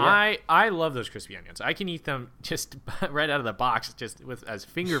 and I love those crispy onions. I can eat them just right out of the box, just as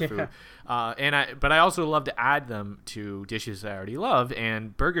finger food. But I also love to add them to dishes that I already love,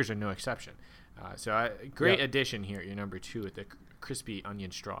 and burgers are no exception. Great addition here, your number 2 with the crispy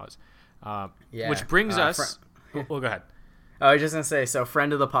onion straws. Which brings us. Well, go ahead. I was just gonna say, so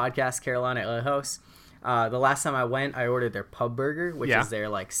friend of the podcast, Carolina Ale House. The last time I went, I ordered their pub burger, which is their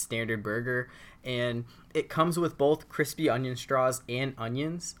like standard burger, and it comes with both crispy onion straws and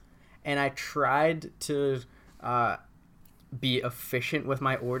onions. And I tried to be efficient with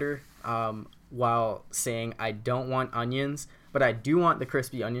my order while saying I don't want onions, but I do want the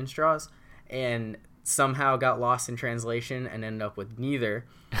crispy onion straws, and somehow got lost in translation and ended up with neither.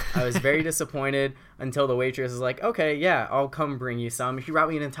 I was very disappointed until the waitress was like, okay, yeah, I'll come bring you some. She brought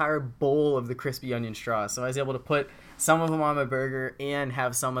me an entire bowl of the crispy onion straws, so I was able to put some of them on my burger and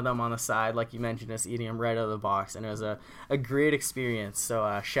have some of them on the side, like you mentioned, just eating them right out of the box, and it was a great experience.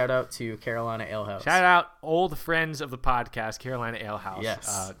 So shout out to Carolina Ale House. Shout out old friends of the podcast, Carolina Ale House.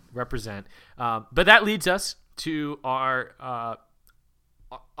 Yes. Represent. But that leads us to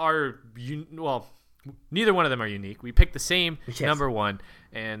neither one of them are unique. We picked the same number 1,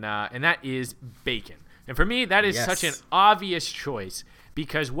 and that is bacon. And for me, that is such an obvious choice,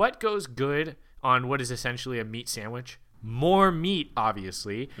 because what goes good on what is essentially a meat sandwich? More meat,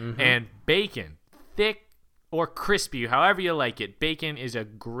 obviously, and bacon. Thick or crispy, however you like it. Bacon is a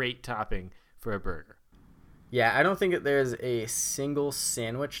great topping for a burger. Yeah, I don't think that there's a single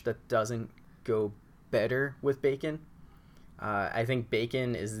sandwich that doesn't go better with bacon. I think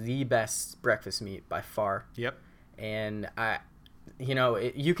bacon is the best breakfast meat by far. Yep. And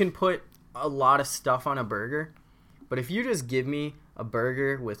you can put a lot of stuff on a burger, but if you just give me a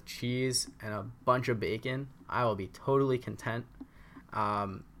burger with cheese and a bunch of bacon, I will be totally content.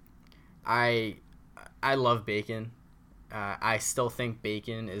 I love bacon. I still think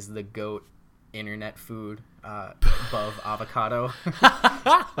bacon is the GOAT internet food above avocado.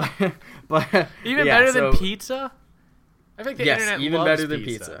 But even better than pizza? I think the internet even loves better than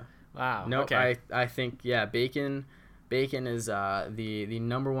pizza. Wow. No, okay. I think bacon is the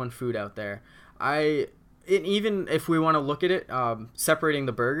number one food out there. Even if we want to look at it, separating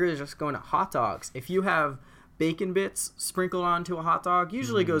the burgers, just going to hot dogs. If you have bacon bits sprinkled onto a hot dog,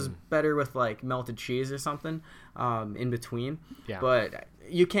 usually goes better with like melted cheese or something in between. Yeah. But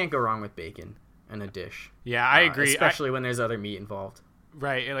you can't go wrong with bacon in a dish. Yeah, I agree. Especially when there's other meat involved.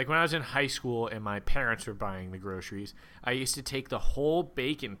 Right. Like when I was in high school and my parents were buying the groceries, I used to take the whole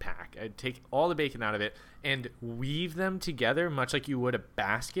bacon pack. I'd take all the bacon out of it and weave them together, much like you would a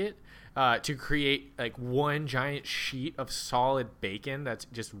basket, to create like one giant sheet of solid bacon that's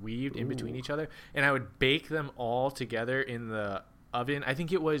just weaved in between each other. And I would bake them all together in the oven. I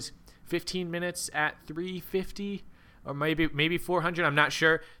think it was 15 minutes at 350 or maybe 400. I'm not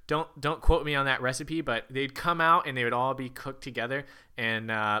sure. Don't quote me on that recipe, but they'd come out and they would all be cooked together,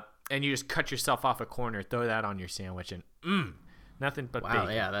 and you just cut yourself off a corner, throw that on your sandwich, and nothing but wow,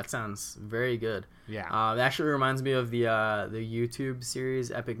 bacon. Yeah, that sounds very good. Yeah. It actually reminds me of the YouTube series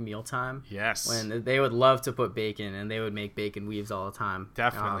Epic Mealtime. Yes. When they would love to put bacon, and they would make bacon weaves all the time.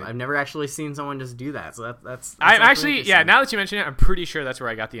 Definitely. I've never actually seen someone just do that, so that's I'm actually, yeah, now that you mention it, I'm pretty sure that's where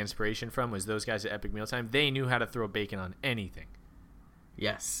I got the inspiration from, was those guys at Epic Mealtime. They knew how to throw bacon on anything.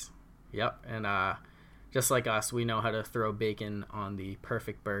 Yes. Yep. And just like us, we know how to throw bacon on the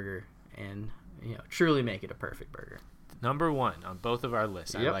perfect burger and truly make it a perfect burger. Number one on both of our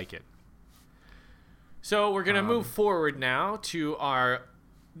lists. Yep. I like it. So we're going to move forward now to our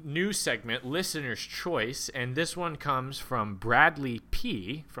new segment, Listener's Choice. And this one comes from Bradley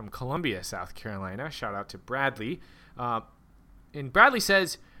P. from Columbia, South Carolina. Shout out to Bradley. And Bradley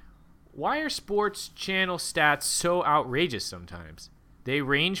says, why are sports channel stats so outrageous sometimes? They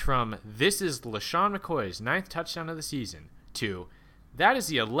range from, this is LaShawn McCoy's 9th touchdown of the season, to, that is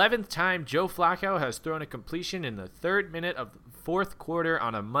the 11th time Joe Flacco has thrown a completion in the 3rd minute of the 4th quarter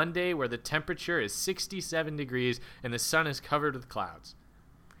on a Monday where the temperature is 67 degrees and the sun is covered with clouds.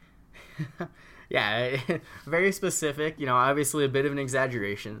 Yeah, very specific. Obviously a bit of an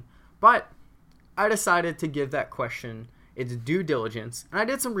exaggeration. But I decided to give that question its due diligence, and I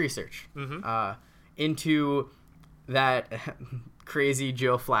did some research into that crazy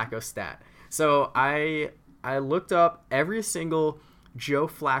Joe Flacco stat. So I looked up every single Joe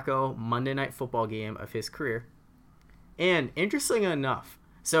Flacco Monday Night Football game of his career. And interestingly enough,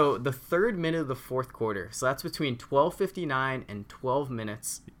 so the 3rd minute of the 4th quarter, so that's between 12:59 and 12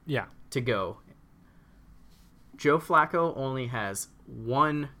 minutes to go. Joe Flacco only has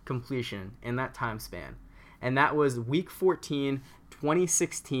one completion in that time span. And that was Week 14,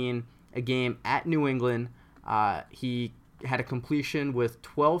 2016, a game at New England. He had a completion with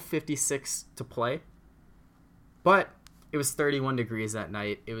 12:56 to play. But it was 31 degrees that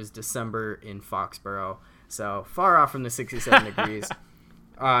night. It was December in Foxborough, so far off from the 67 degrees.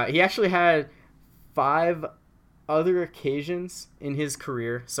 He actually had 5 other occasions in his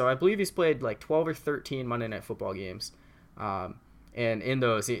career. So I believe he's played like 12 or 13 Monday Night Football games. And in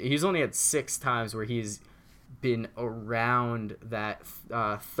those, he's only had 6 times where he's been around that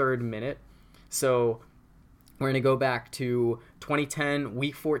 3rd minute. So we're going to go back to 2010,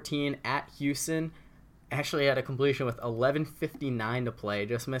 Week 14 at Houston. Actually had a completion with 11:59 to play.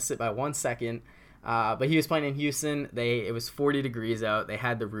 Just missed it by 1 second. But he was playing in Houston. It was 40 degrees out. They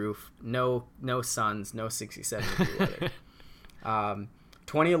had the roof. No suns. No 67 degree weather.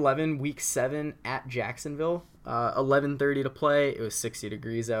 2011 Week 7 at Jacksonville. 11:30 to play. It was 60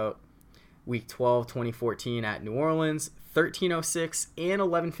 degrees out. Week 12 2014 at New Orleans. 13:06 and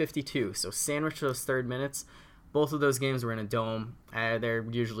 11:52. So sandwich those 3rd minutes. Both of those games were in a dome. They're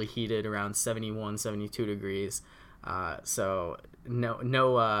usually heated around 71, 72 degrees. So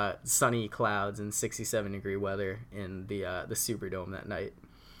no sunny clouds and 67 degree weather in the Superdome that night.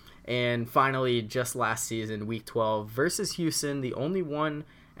 And finally, just last season, Week 12 versus Houston, the only one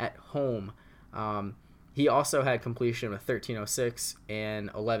at home. He also had completion with 13:06 and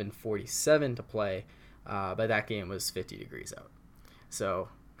 11:47 to play, but that game was 50 degrees out. So...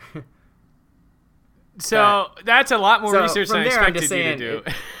 So that's a lot more research than I expected you to do.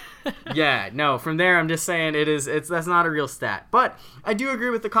 Yeah, no, from there I'm just saying that's not a real stat. But I do agree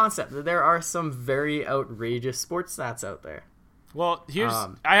with the concept that there are some very outrageous sports stats out there. Well,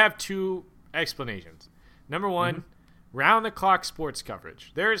 I have two explanations. Number one, round the clock sports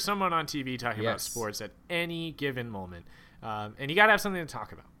coverage. There is someone on TV talking about sports at any given moment. And you got to have something to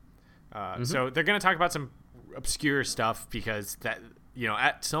talk about. So they're going to talk about some obscure stuff because that,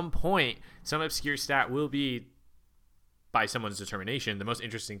 at some point, some obscure stat will be, by someone's determination, the most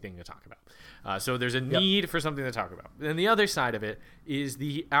interesting thing to talk about. So there's a need for something to talk about. And the other side of it is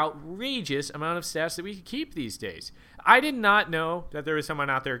the outrageous amount of stats that we can keep these days. I did not know that there was someone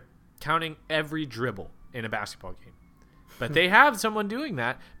out there counting every dribble in a basketball game. But they have someone doing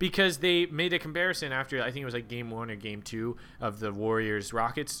that because they made a comparison after, I think it was like game 1 or game 2 of the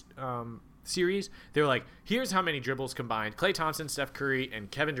Warriors-Rockets series. They were like, here's how many dribbles combined Klay Thompson, Steph Curry,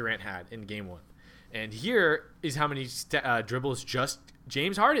 and Kevin Durant had in game 1. And here is how many dribbles just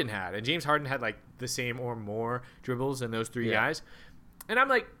James Harden had. And James Harden had like the same or more dribbles than those three guys. And I'm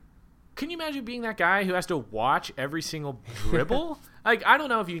like, can you imagine being that guy who has to watch every single dribble? Like, I don't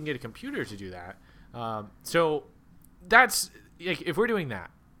know if you can get a computer to do that. So that's like, if we're doing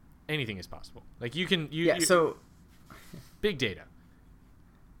that, anything is possible. Like you can, so big data.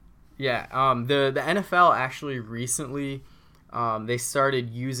 Yeah. The NFL actually recently, they started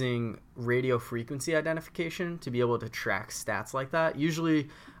using radio frequency identification to be able to track stats like that. Usually,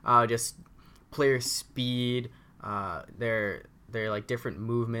 just player speed, their like different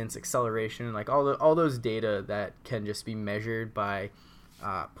movements, acceleration, like all those data that can just be measured by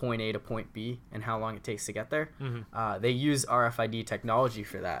point A to point B and how long it takes to get there. They use RFID technology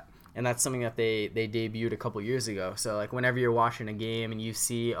for that. And that's something that they debuted a couple years ago. So like whenever you're watching a game and you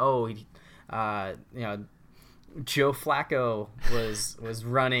see, Joe Flacco was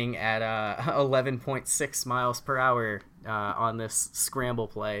running at 11.6 miles per hour on this scramble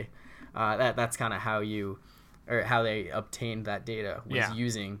play. That's kind of how they obtained that data, was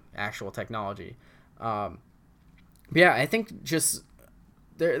using actual technology. I think just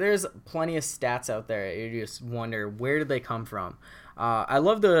there's plenty of stats out there. You just wonder, where did they come from? I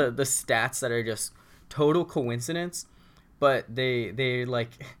love the stats that are just total coincidence, but they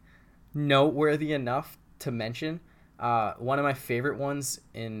like noteworthy enough to mention. One of my favorite ones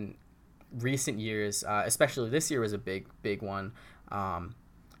in recent years, especially this year, was a big one.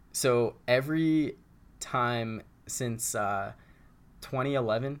 So every time since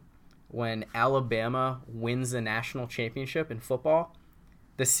 2011, when Alabama wins the national championship in football,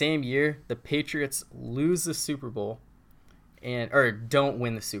 the same year the Patriots lose the Super Bowl or don't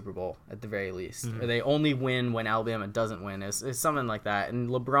win the Super Bowl at the very least. Or they only win when Alabama doesn't win. It's something like that. And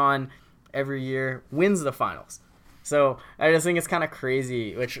LeBron every year wins the finals. So I just think it's kind of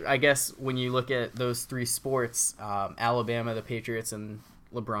crazy, which I guess when you look at those three sports, Alabama, the Patriots, and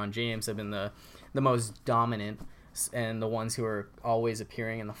LeBron James have been the most dominant and the ones who are always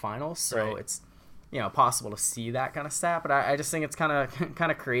appearing in the finals. So it's possible to see that kind of stat, but I just think it's kind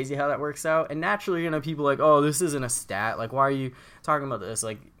of crazy how that works out. And naturally, people are like, oh, this isn't a stat. Like, why are you talking about this?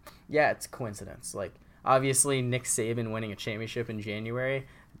 Like, yeah, it's coincidence. Like, obviously, Nick Saban winning a championship in January,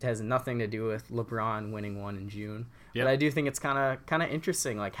 it has nothing to do with LeBron winning one in June. Yep. But I do think it's kind of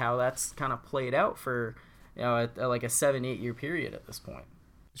interesting, like how that's kind of played out for like a 7-8 year period at this point.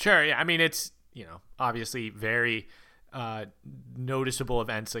 Sure, yeah. I mean, it's obviously very noticeable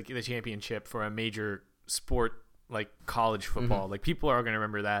events like the championship for a major sport like college football. Like people are going to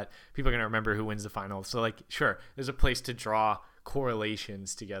remember that. People are going to remember who wins the final. So like, sure, there's a place to draw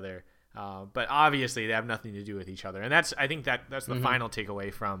correlations together. But obviously they have nothing to do with each other. And I think that's the final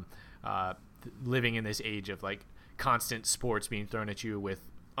takeaway from living in this age of like constant sports being thrown at you with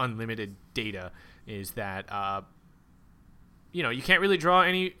unlimited data, is that you can't really draw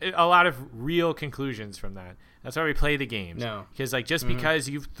a lot of real conclusions from that. That's why we play the games. No. Because like just because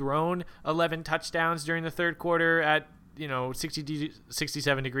you've thrown 11 touchdowns during the third quarter at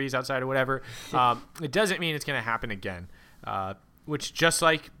 67 degrees outside or whatever, it doesn't mean it's going to happen again. Which just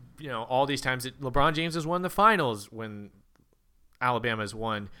like all these times that LeBron James has won the finals when Alabama's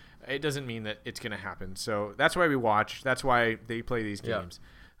won, it doesn't mean that it's going to happen. So that's why we watch. That's why they play these games.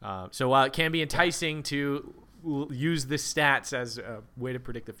 So while it can be enticing to use the stats as a way to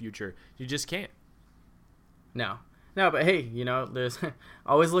predict the future, you just can't. No, but hey, there's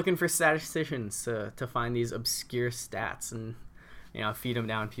always looking for statisticians to find these obscure stats and feed them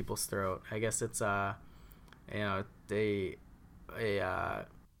down people's throat. I guess it's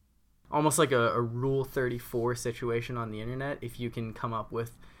almost like a Rule 34 situation on the internet. If you can come up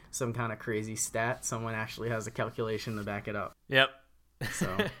with some kind of crazy stat, someone actually has a calculation to back it up. Yep.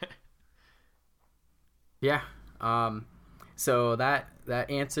 So yeah. So that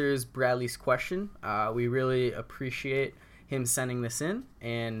answers Bradley's question. We really appreciate him sending this in,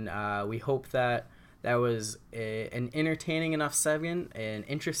 and we hope that was an entertaining enough segment, an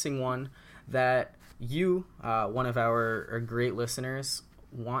interesting one that you, one of our great listeners,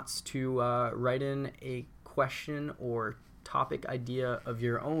 wants to write in a question or topic idea of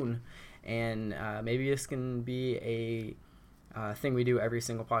your own, and maybe this can be a thing we do every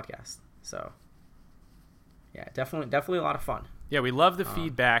single podcast. So yeah, definitely a lot of fun. Yeah, we love the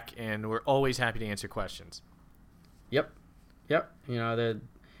feedback, and we're always happy to answer questions. Yep. You know,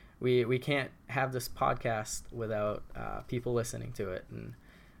 we can't have this podcast without people listening to it, and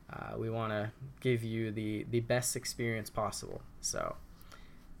we want to give you the best experience possible. So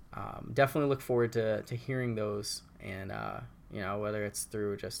definitely look forward to hearing those, and you know, whether it's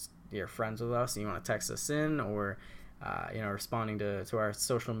through just you're friends with us and you want to text us in, or you know, responding to our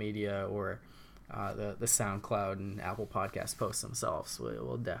social media, or the SoundCloud and Apple Podcast posts themselves.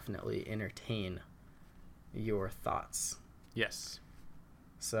 We'll definitely entertain your thoughts. Yes.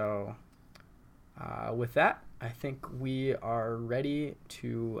 So with that, I think we are ready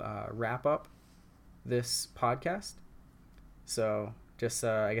to wrap up this podcast. So just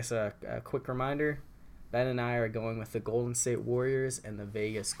I guess a quick reminder, Ben and I are going with the Golden State Warriors and the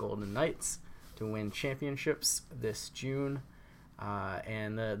Vegas Golden Knights to win championships this June.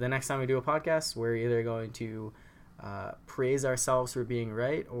 And the next time we do a podcast, we're either going to praise ourselves for being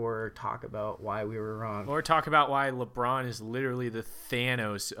right, or talk about why we were wrong. Or talk about why LeBron is literally the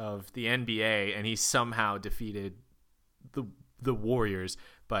Thanos of the NBA, and he somehow defeated the Warriors.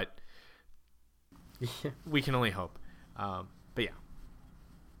 But we can only hope. But yeah.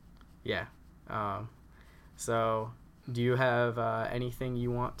 Yeah. So do you have anything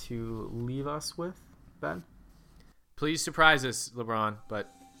you want to leave us with, Ben? Please surprise us, LeBron,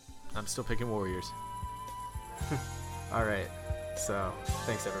 but I'm still picking Warriors. All right. So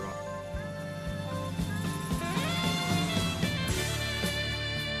thanks, everyone.